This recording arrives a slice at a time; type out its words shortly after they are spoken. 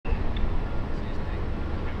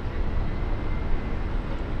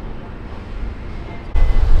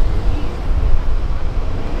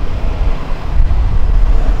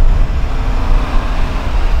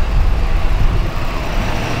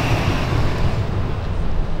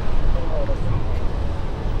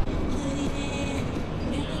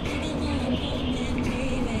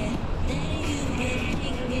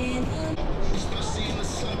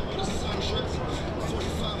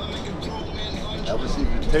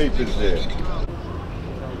papers there.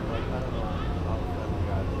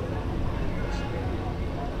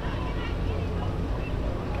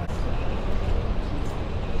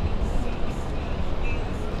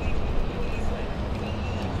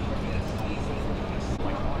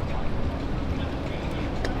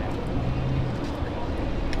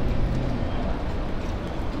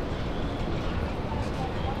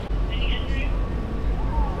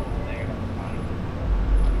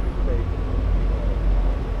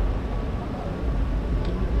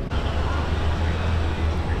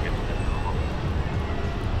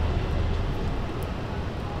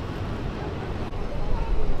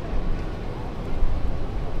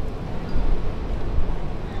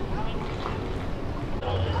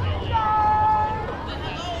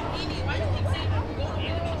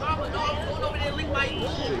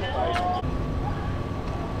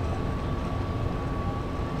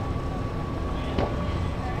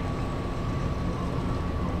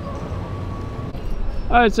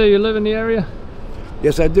 All right, so you live in the area?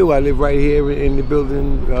 Yes, I do. I live right here in the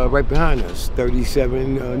building right behind us,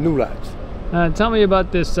 37 New Lots. Tell me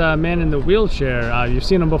about this man in the wheelchair. You've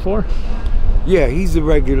seen him before? Yeah, he's a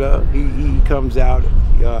regular. He comes out.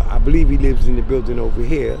 I believe he lives in the building over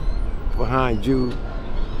here, behind you.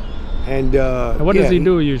 And what does he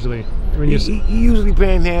do usually? When he usually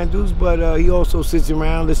panhandles, but he also sits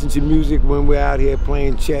around, listens to music when we're out here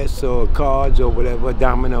playing chess or cards or whatever,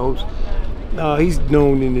 dominoes. He's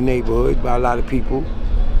known in the neighborhood by a lot of people.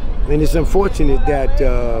 And it's unfortunate that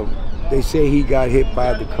they say he got hit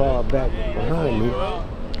by the car back behind me.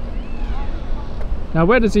 Now,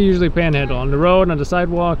 where does he usually panhandle? On the road, on the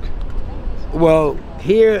sidewalk? Well,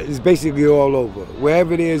 here is basically all over.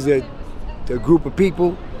 Wherever there's a group of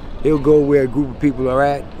people, he'll go where a group of people are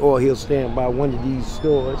at, or he'll stand by one of these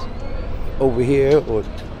stores over here,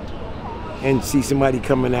 and see somebody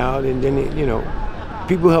coming out, and then,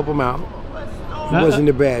 people help him out. He wasn't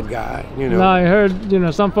a bad guy, No, I heard,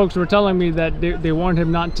 some folks were telling me that they warned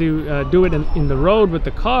him not to do it in the road with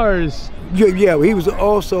the cars. Yeah, he was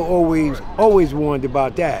also always warned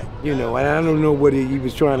about that, and I don't know what he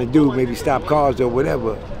was trying to do, maybe stop cars or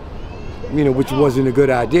whatever, which wasn't a good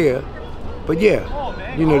idea. But yeah,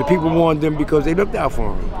 the people warned them because they looked out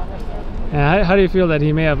for him. And how do you feel that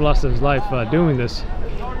he may have lost his life doing this?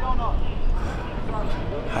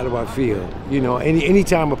 How do I feel?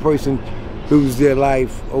 Anytime a person loses their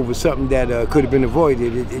life over something that could have been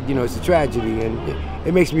avoided, it's a tragedy, and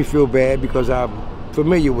it makes me feel bad because I'm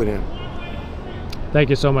familiar with him. Thank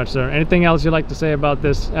you so much, sir. Anything else you'd like to say about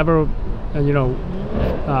this? Ever,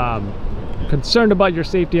 concerned about your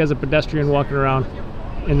safety as a pedestrian walking around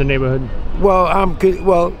in the neighborhood? Well, I'm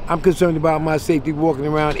concerned about my safety walking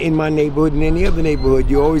around in my neighborhood and any other neighborhood.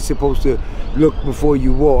 You're always supposed to look before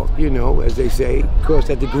you walk, as they say, cross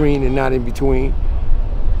at the green and not in between.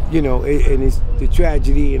 And it's the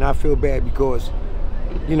tragedy, and I feel bad because,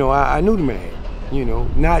 I knew the man,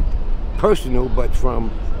 not personal, but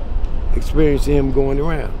from experiencing him going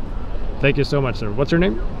around. Thank you so much, sir. What's your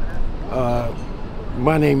name?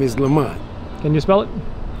 My name is Lamont. Can you spell it?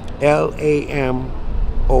 Lamount.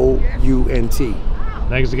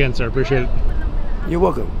 Thanks again, sir. Appreciate it. You're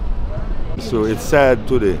welcome. So it's sad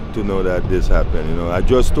today to know that this happened. I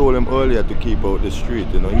just told him earlier to keep out the street.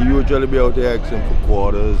 He usually be out there asking for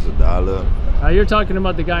quarters, $1. You're talking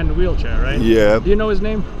about the guy in the wheelchair, right? Yeah. Do you know his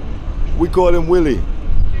name? We call him Willie.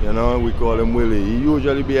 We call him Willie. He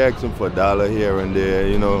usually be asking for $1 here and there,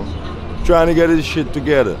 trying to get his shit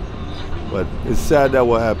together. But it's sad that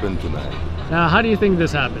what happened tonight. Now, how do you think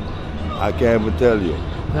this happened? I can't even tell you.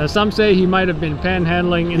 Some say he might have been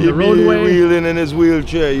panhandling in the roadway. He wheeling in his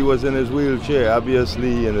wheelchair. He was in his wheelchair,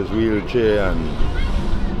 obviously in his wheelchair. And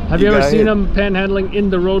have you ever seen him panhandling in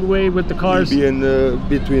the roadway with the cars? He be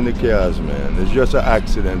between the cars, man. It's just an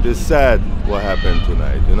accident. It's sad what happened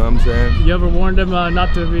tonight. You know what I'm saying? You ever warned him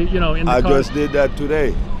not to be, in the car? I just did that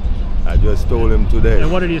today. I just told him today. And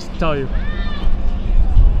what did he tell you?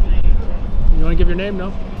 You want to give your name,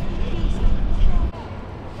 no?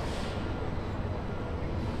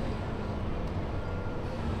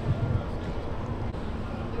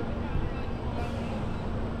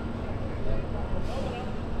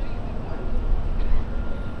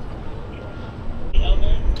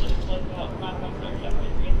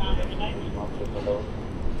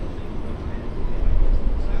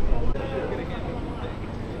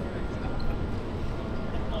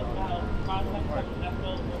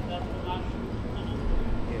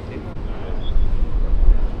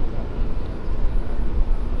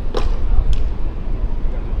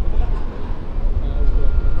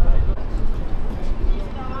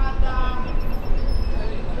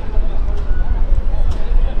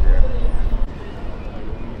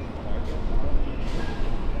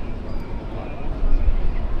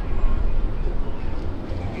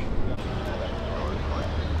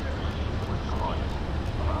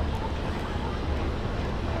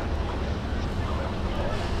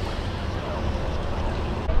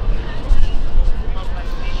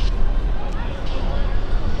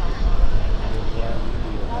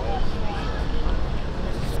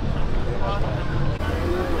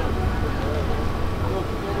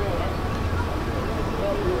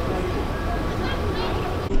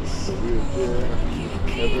 the wheelchair,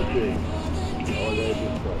 everything. All that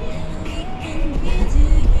is covered.